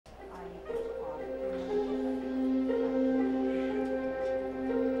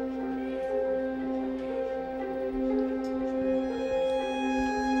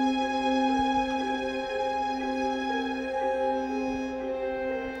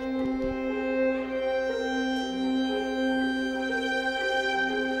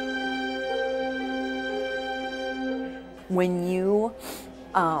when you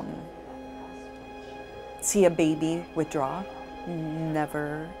see a baby withdraw,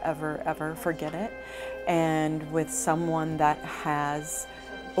 never, ever, ever forget it. And with someone that has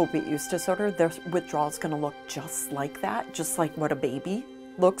opiate use disorder, their withdrawal is going to look just like that, just like what a baby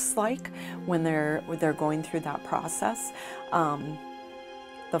looks like when they're going through that process.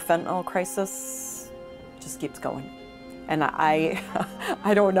 The fentanyl crisis just keeps going. And I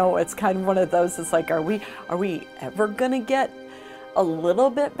don't know, it's kind of one of those, it's like, are we ever gonna get a little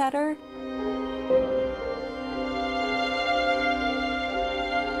bit better?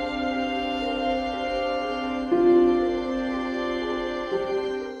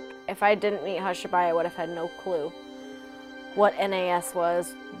 If I didn't meet Hushabai, I would have had no clue what NAS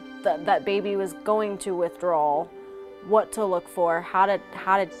was, that baby was going to withdrawal, what to look for, how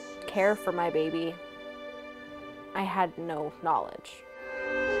to care for my baby. I had no knowledge.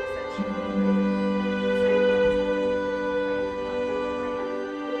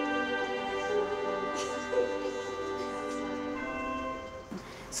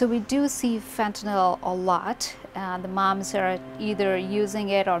 So we do see fentanyl a lot. The moms are either using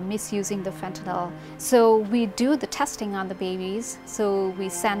it or misusing the fentanyl. So we do the testing on the babies. So we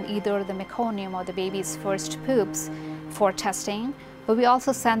send either the meconium or the baby's first poops for testing, but we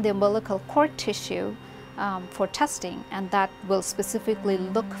also send the umbilical cord tissue for testing, and that will specifically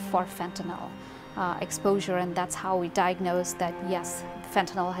look for fentanyl exposure, and that's how we diagnose that yes,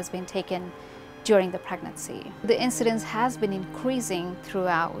 fentanyl has been taken during the pregnancy. The incidence has been increasing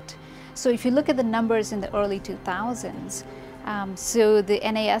throughout. So if you look at the numbers in the early 2000s, so the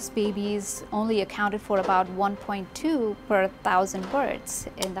NAS babies only accounted for about 1.2 per 1,000 births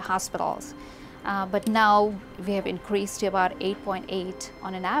in the hospitals. But now we have increased to about 8.8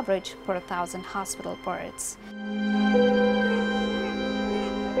 on an average per 1,000 hospital births.